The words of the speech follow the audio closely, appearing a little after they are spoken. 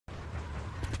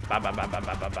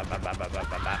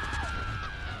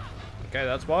Okay,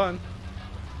 that's one.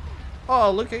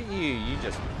 Oh, look at you. You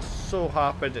just so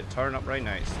happened to turn up right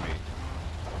nice to me.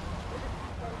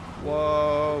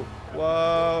 Whoa.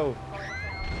 Whoa.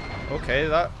 Okay,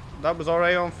 that was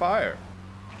already on fire.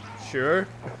 Sure.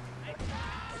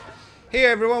 Hey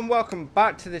everyone, welcome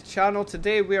back to the channel.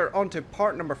 Today we are on to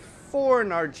part number 4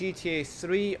 in our GTA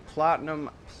 3 Platinum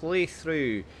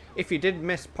playthrough. If you did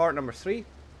miss part number 3,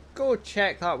 go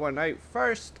check that one out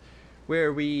first,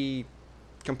 where we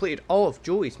completed all of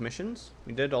Joey's missions.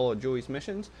 We did all of Joey's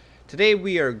missions. Today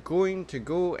we are going to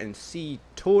go and see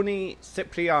Toni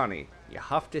Cipriani. You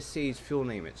have to say his full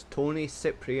name. It's Toni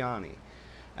Cipriani.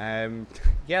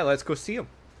 Yeah, let's go see him.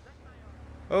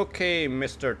 Okay,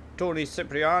 Mr. Toni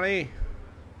Cipriani.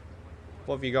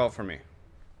 What have you got for me?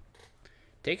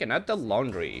 Taking out the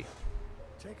laundry.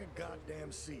 Take a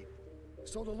goddamn seat.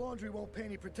 So the laundry won't pay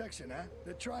any protection, huh?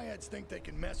 The triads think they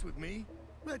can mess with me?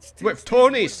 Let's teach with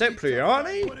Toni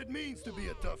Cipriani? what it means to be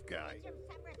a tough guy.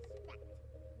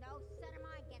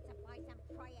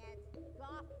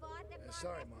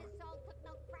 Sorry, Ma.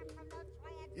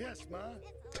 Yes, Ma.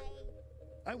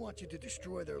 I want you to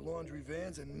destroy their laundry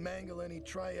vans and mangle any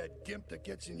triad gimp that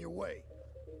gets in your way.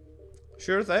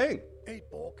 Sure thing.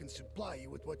 8-Ball can supply you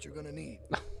with what you're gonna need.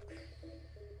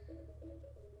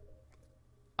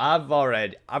 I've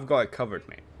got it covered,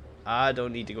 mate. I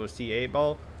don't need to go see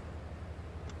 8-Ball.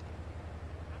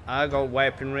 I got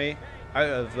weaponry out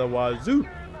of the wazoo.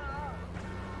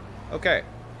 Okay.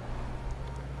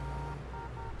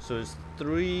 So there's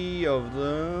 3 of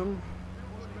them.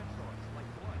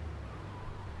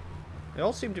 They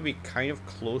all seem to be kind of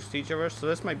close to each other, so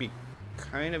this might be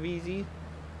kind of easy.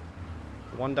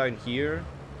 One down here.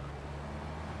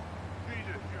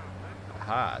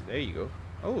 Aha, there you go.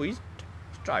 Oh, he's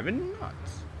driving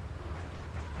nuts.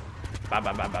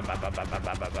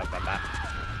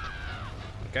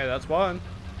 Okay, that's one.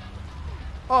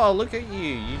 Oh, look at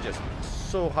you. You just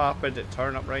so happened to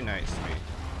turn up right nice to me.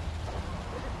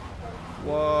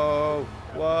 Whoa.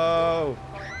 Whoa.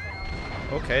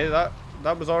 Okay, that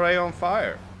was already on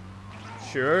fire.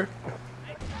 Sure.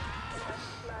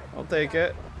 I'll take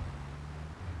it.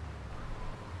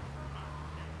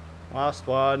 Last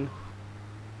one.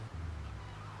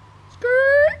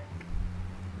 Skirt.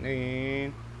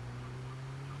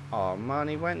 Oh man,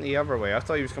 he went the other way. I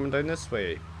thought he was coming down this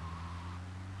way.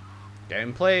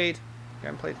 Getting played.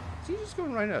 Getting played. Is he just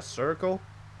going around in a circle?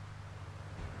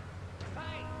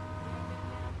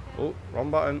 Oh,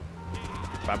 wrong button.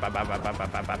 Bye bye bye bye bye bye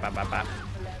bye bye bye bye bye.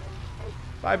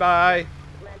 Bye bye.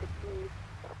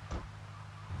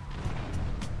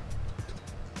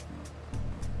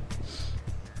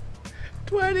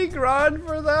 $20 grand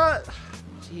for that?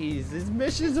 Jeez, these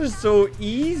missions are so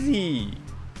easy.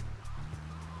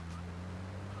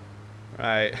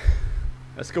 Right.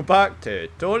 Let's go back to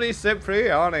Toni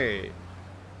Cipriani.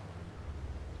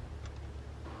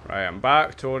 Right, I'm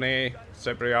back, Toni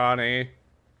Cipriani.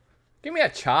 Give me a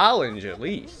challenge at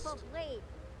least.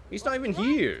 He's not even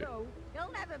here.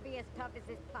 He'll never be as tough as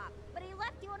his pop, but he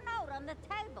left you a note on the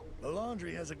table. The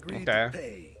laundry has agreed to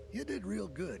pay. You did real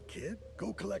good, kid.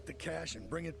 Go collect the cash and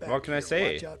bring it back. What can I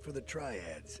say? Watch out for the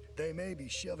triads. They may be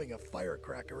shoving a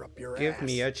firecracker up your ass. Give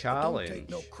me a challenge. Don't take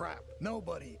no crap.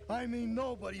 Nobody, I mean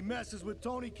nobody, messes with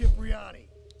Toni Cipriani.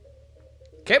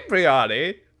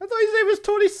 Cipriani? I thought his name was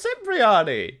Toni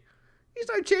Cipriani. He's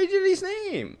not changing his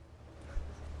name.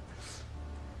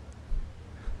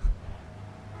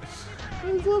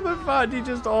 It's a little bit fun. He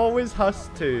just always has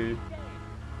to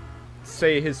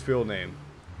say his full name.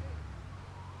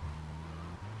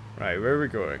 Right, where are we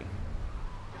going?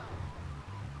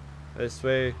 This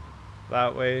way,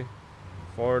 that way,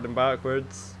 forward and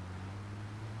backwards.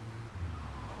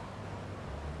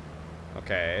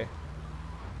 Okay.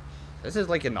 This is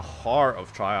like in the heart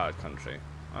of Triad Country.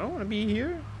 I don't want to be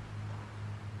here.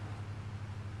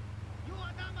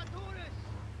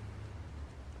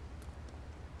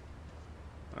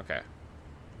 Okay.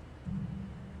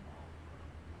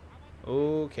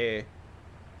 Okay.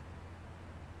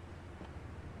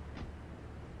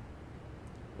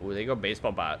 Oh, they got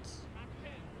baseball bats.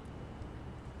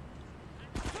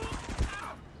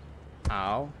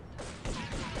 Ow.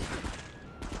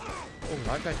 Oh,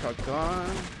 that guy got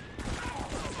gone.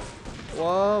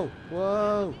 Whoa,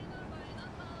 whoa.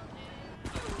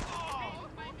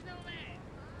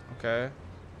 Okay.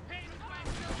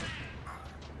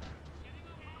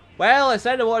 Well, I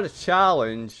said I wanted a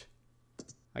challenge.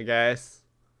 I guess.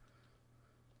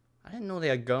 I didn't know they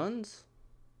had guns.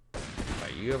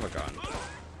 Right, you have a gun.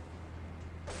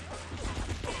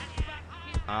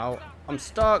 Ow. I'm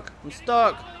stuck. I'm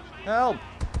stuck. Help.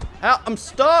 Help, I'm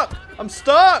stuck! I'm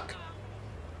stuck!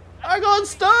 I got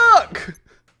stuck!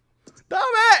 Damn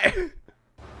it!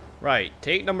 Right,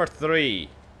 take number 3.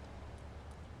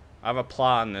 I have a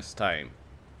plan this time.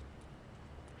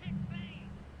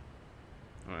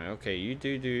 Alright, okay, you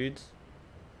two dudes.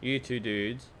 You two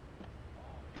dudes.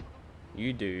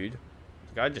 You dude.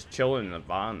 The guy just chilling in the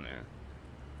van there.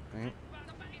 Right.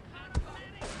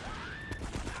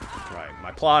 Right,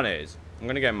 my plan is, I'm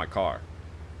gonna get in my car.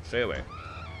 Straight away.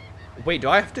 Wait, do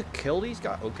I have to kill these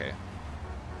guys? Okay.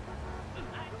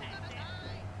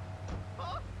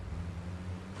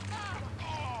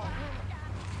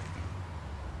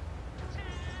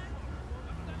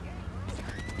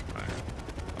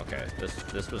 Okay,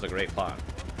 this was a great plan.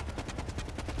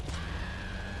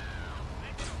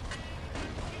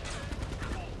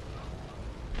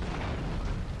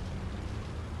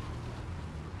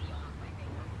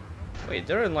 Wait,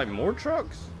 they're in like more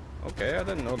trucks? Okay, I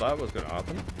didn't know that was gonna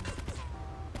happen.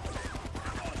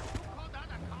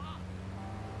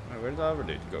 Right, where did the other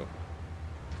dude go?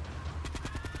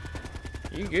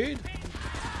 You good?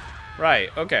 Right,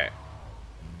 okay.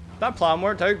 That plan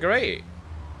worked out great.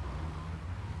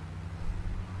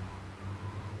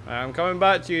 I'm coming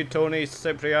back to you, Toni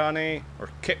Cipriani, or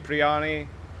Cipriani,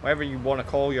 whatever you want to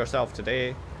call yourself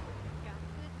today.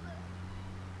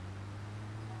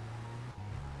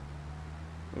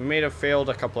 We may have failed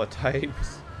a couple of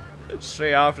times.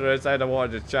 Straight after I said I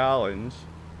wanted a challenge.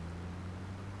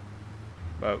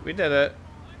 But we did it.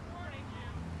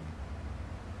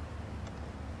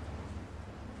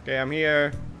 Okay, I'm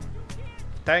here.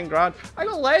 10 grand. I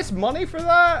got less money for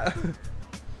that!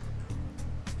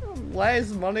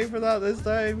 Less money for that this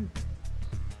time.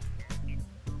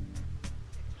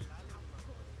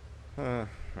 Right,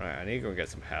 I need to go get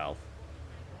some health.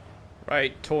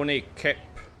 Right, Toni Kip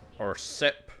or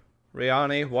Sip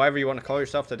Riani, whatever you want to call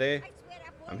yourself today.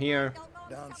 I'm here.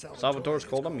 Salvatore's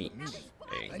called a meat.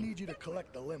 I need you to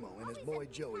collect the limo and his boy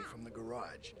Joey from the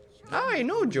garage. I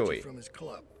know Joey. From his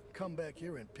club. Come back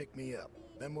here and pick me up.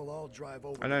 Then we'll all drive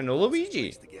over. And I know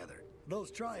Luigi. Together. Those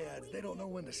triads, they don't know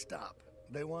when to stop.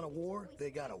 They want a war, they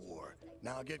got a war.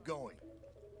 Now get going.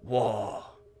 Whoa.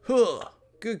 Huh.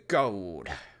 Good gold.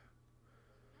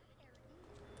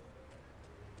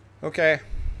 Okay.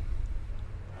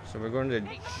 So we're going to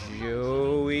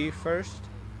Joey first.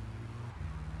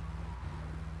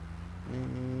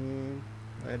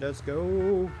 Let us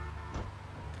go.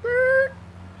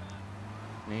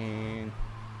 Man.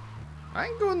 I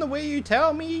ain't going the way you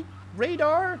tell me,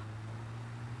 radar.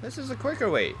 This is a quicker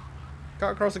way.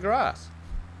 Cut across the grass.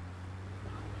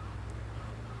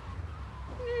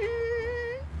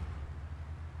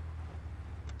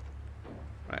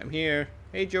 Right, I'm here.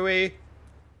 Hey, Joey.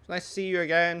 It's nice to see you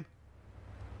again.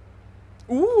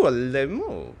 Ooh, a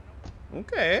limo.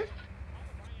 Okay.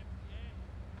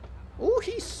 Oh,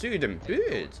 he's suited and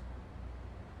booted.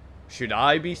 Should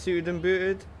I be suited and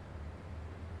booted?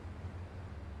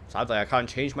 Sadly, I can't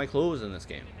change my clothes in this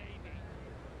game.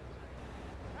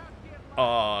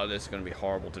 Oh, this is going to be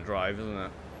horrible to drive, isn't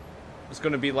it? It's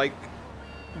going to be like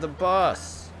the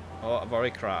bus. Oh, I've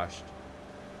already crashed.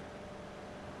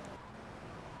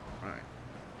 Right.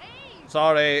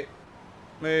 Sorry.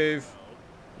 Move.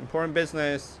 Important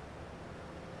business.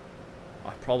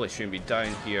 I probably shouldn't be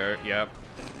down here. Yep.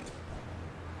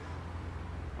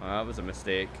 Oh, that was a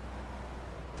mistake.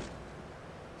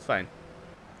 It's fine.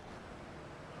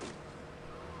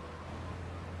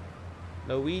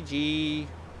 Luigi.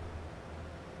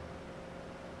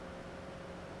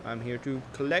 I'm here to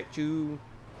collect you.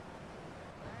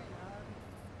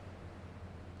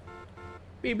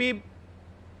 Beep beep.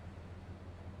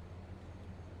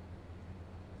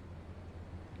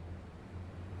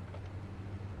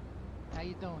 How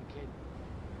you doing, kid?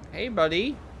 Hey,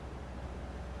 buddy.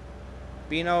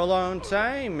 Been a long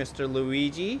time, Mr.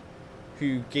 Luigi,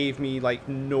 who gave me like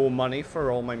no money for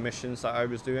all my missions that I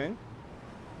was doing.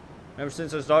 Ever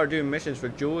since I started doing missions for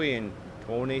Joey and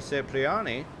Toni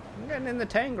Cipriani, I'm getting in the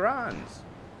 10 grands.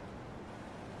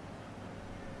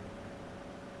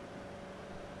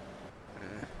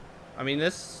 I mean,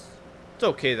 it's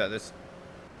okay that this...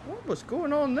 What was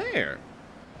going on there?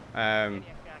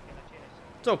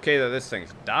 It's okay that this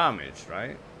thing's damaged,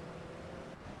 right?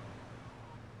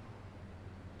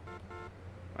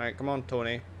 Alright, come on,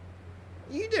 Toni.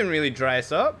 You didn't really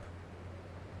dress up.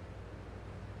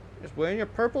 Just wearing your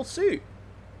purple suit.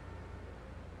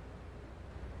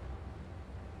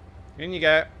 In you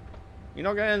go. You're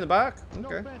not getting in the back?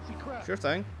 Okay. Sure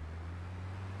thing.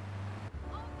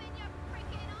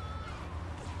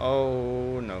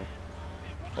 Oh no.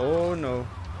 Oh no.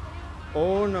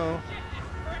 Oh no.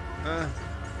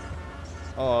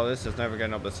 Oh, this is never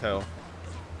getting up this hill.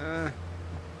 Oh.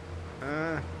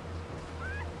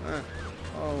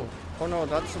 Oh no,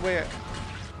 that's the way it...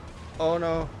 Oh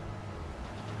no.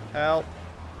 Help.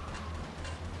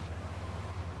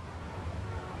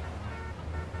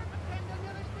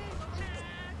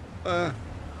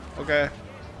 Okay.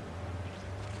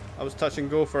 I was touch and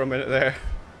go for a minute there.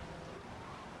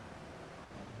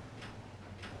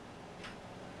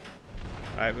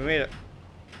 Alright, we made it.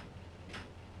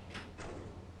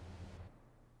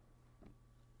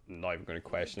 I'm not even going to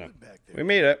question it. We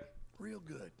made it. Real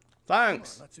good.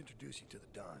 Thanks. Let's introduce you to the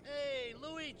Don. Hey,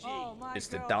 Luigi. Oh, my It's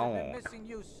the girls Don. have been missing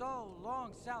you so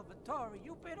long, Salvatore.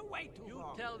 You've been away too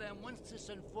long. You tell them once this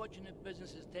unfortunate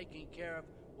business is taken care of,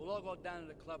 we'll all go down to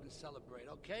the club and celebrate,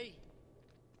 okay?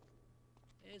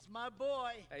 It's my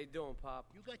boy. How you doing, Pop?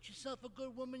 You got yourself a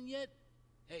good woman yet?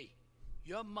 Hey,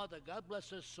 your mother, God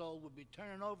bless her soul, will be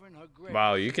turning over in her grave.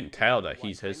 Wow, you can tell that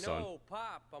he's his I son. know,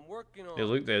 Pop. I'm working on They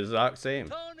look the exact same.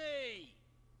 Tony!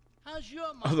 How's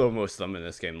your mother? Although most of them in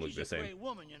this game look She's the a same. great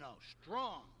woman, you know,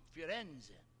 strong,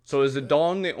 Firenze. So is the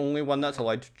Don the only one that's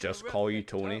allowed to just call you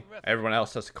Tony? Everyone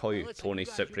else has to call you Tony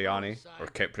Cipriani or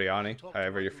Cipriani,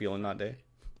 however you're feeling that day.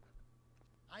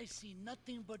 I see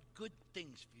nothing but good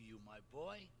things for you, my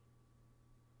boy.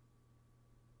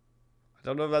 I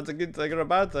don't know if that's a good thing or a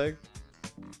bad thing.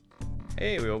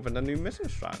 Hey, we opened a new mission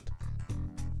strand.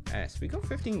 Yes, we got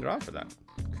 15 grand for that.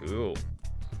 Cool.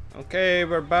 Okay,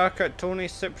 we're back at Tony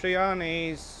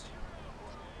Cipriani's.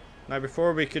 Now,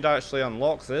 before we could actually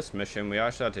unlock this mission, we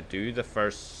actually had to do the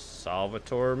first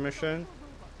Salvatore mission.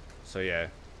 So yeah,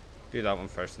 do that one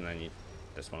first and then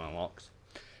this one unlocks.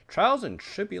 Trials and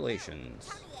Tribulations.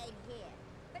 Tony ain't here,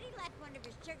 but he left one of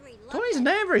his sugary Tony's lunches.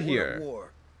 never World here.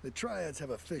 War. The Triads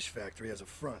have a fish factory as a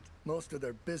front. Most of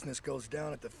their business goes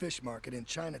down at the fish market in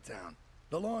Chinatown.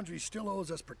 The laundry still owes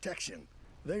us protection.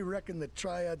 They reckon the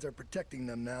Triads are protecting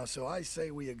them now, so I say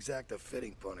we exact a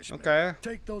fitting punishment. Okay.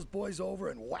 Take those boys over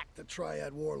and whack the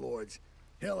Triad warlords.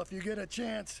 Hell, if you get a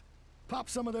chance, pop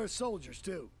some of their soldiers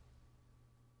too.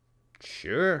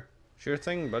 Sure. Sure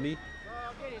thing, buddy.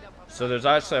 So there's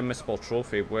actually a missable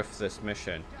trophy with this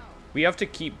mission. We have to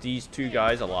keep these two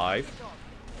guys alive.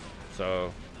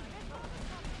 So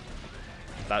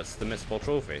that's the missable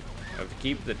trophy. We have to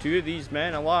keep the two of these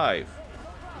men alive.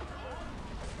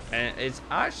 And it's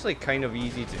actually kind of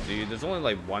easy to do. There's only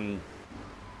like one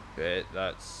bit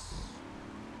that's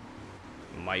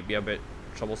might be a bit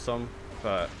troublesome,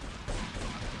 but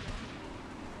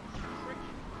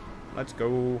let's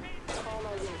go.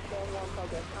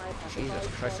 Jesus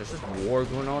Christ, there's just war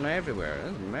going on everywhere.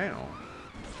 This is mental.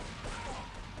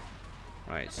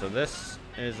 Right, so this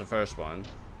is the first one.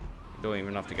 You don't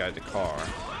even have to get out the car.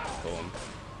 Boom.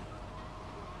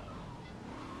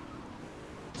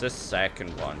 This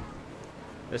second one.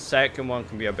 This second one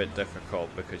can be a bit difficult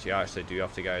because you actually do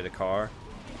have to get out of the car.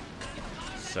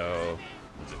 So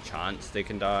there's a chance they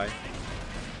can die.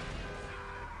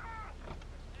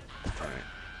 Right.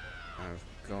 I've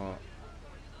got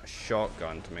a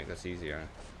shotgun to make this easier.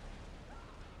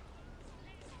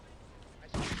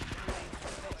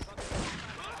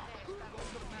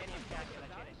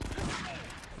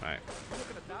 Right.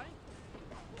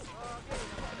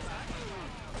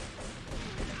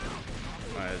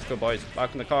 Alright, let's go, boys.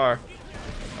 Back in the car.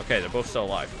 Okay, they're both still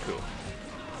alive. Cool.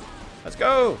 Let's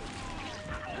go!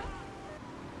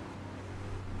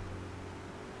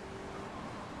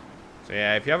 So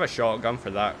yeah, if you have a shotgun for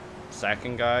that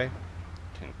second guy, you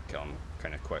can kill him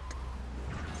kind of quick.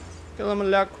 Kill him a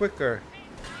lot quicker.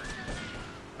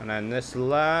 And then this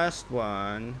last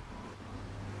one...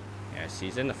 Yes,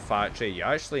 he's in the factory. You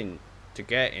actually, to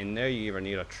get in there, you either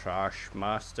need a trash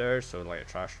master, so like a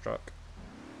trash truck,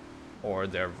 or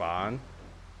their van.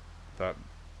 But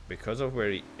because of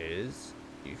where he is,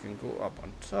 you can go up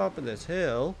on top of this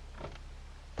hill.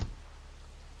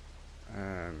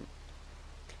 Can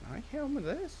I hit him with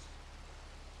this?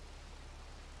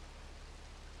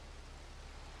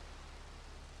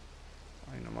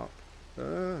 Line him up.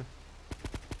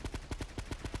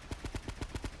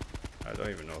 I don't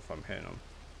even know if I'm hitting him.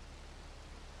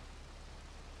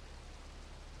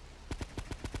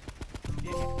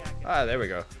 Ah, there we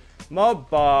go. Mob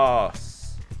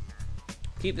boss.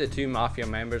 Keep the two mafia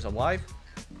members alive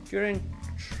during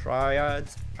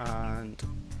triads and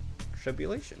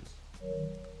tribulations.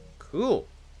 Cool.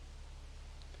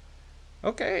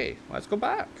 Okay, let's go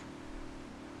back.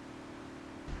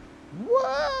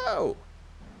 Whoa!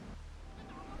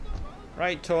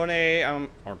 Right, Tony,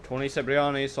 or Tony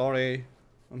Cipriani, sorry.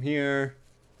 I'm here.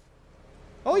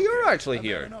 Oh, you're actually I've had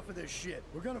here. enough of this shit.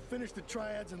 We're gonna finish the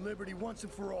triads and Liberty once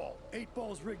and for all. 8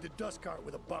 Ball's rigged a dust cart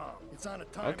with a bomb. It's on a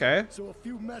timer. Okay. So if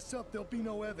you mess up, there'll be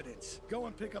no evidence. Go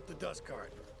and pick up the dust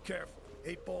cart. Careful.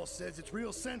 8 Ball says it's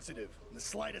real sensitive. And the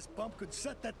slightest bump could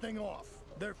set that thing off.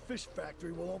 Their fish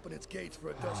factory will open its gates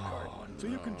for a dust cart. So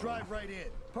you can drive right in.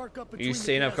 Park up between You the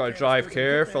saying I've gas got to canisters drive and get the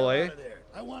hell carefully? out of there.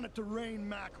 I want it to rain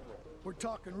mackerel. We're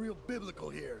talking real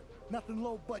biblical here. Nothing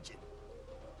low budget.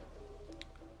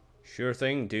 Sure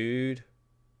thing, dude.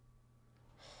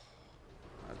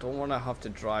 I don't want to have to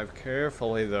drive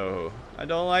carefully, though. I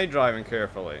don't like driving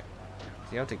carefully.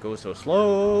 You have to go so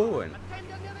slow and...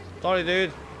 Sorry,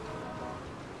 dude.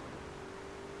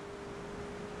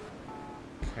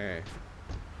 Okay.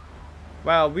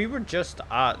 Well, we were just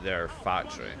at their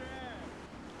factory.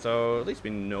 So, at least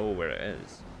we know where it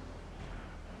is.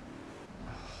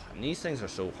 And these things are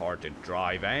so hard to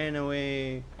drive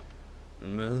anyway.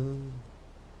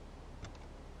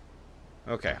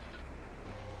 Okay.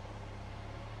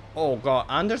 Oh god,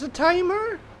 and there's a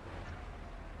timer?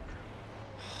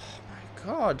 Oh my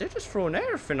god, they're just throwing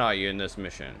everything at you in this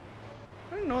mission.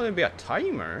 I didn't know there'd be a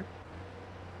timer.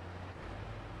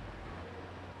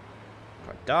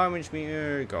 Got a damage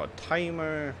meter, got a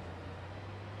timer.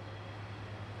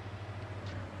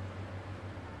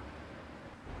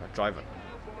 Got drive a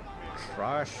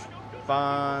trash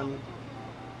van.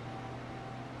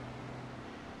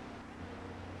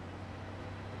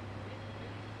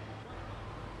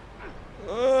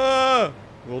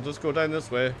 We'll just go down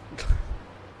this way.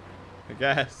 I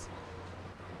guess.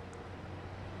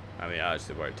 I mean, it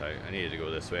actually worked out. I needed to go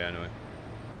this way anyway.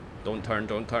 Don't turn,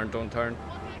 don't turn, don't turn.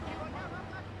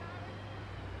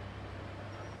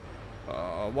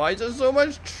 Oh, why is there so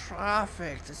much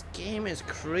traffic? This game is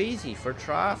crazy for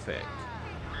traffic.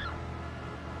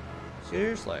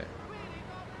 Seriously.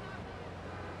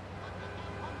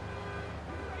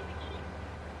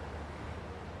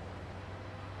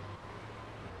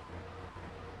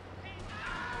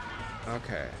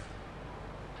 Okay.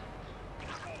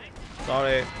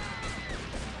 Sorry.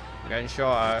 I'm getting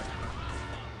shot at.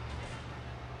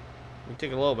 We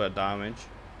take a little bit of damage.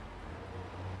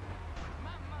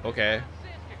 Okay.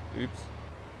 Oops.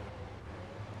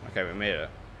 Okay, we made it.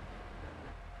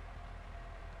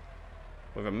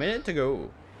 We have a minute to go.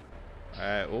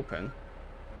 Open.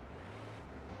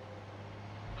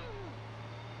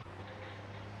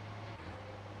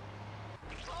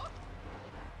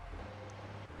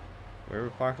 Where are we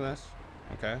parking this?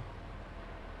 Okay.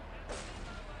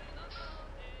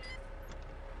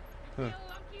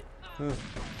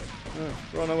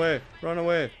 Run away! Run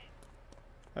away!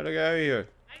 How do I get out of here?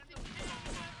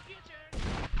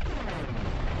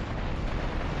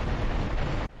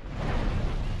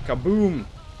 Kaboom!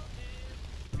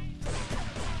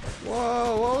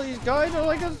 Whoa! All these guys are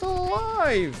like still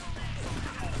alive!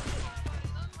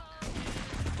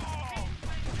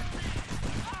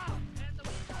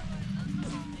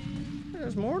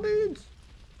 There's more dudes?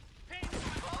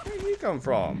 Where did you come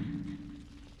from?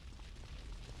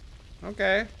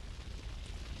 Okay.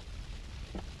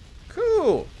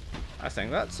 Cool. I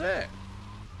think that's it.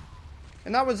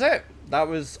 And that was it. That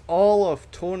was all of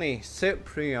Tony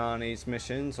Cipriani's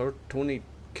missions, or Tony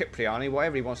Cipriani,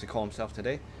 whatever he wants to call himself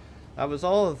today. That was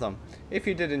all of them. If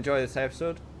you did enjoy this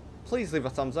episode, please leave a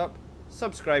thumbs up.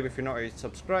 Subscribe if you're not already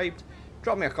subscribed.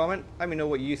 Drop me a comment. Let me know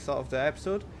what you thought of the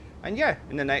episode. And yeah,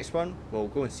 in the next one, we'll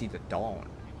go and see the Dawn.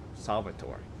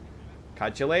 Salvatore.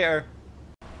 Catch you later.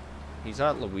 He's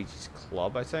at Luigi's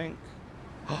club, I think.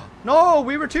 No,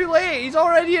 we were too late. He's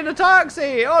already in a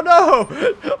taxi. Oh no.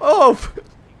 Oh.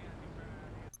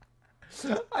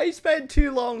 I spent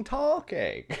too long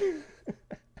talking.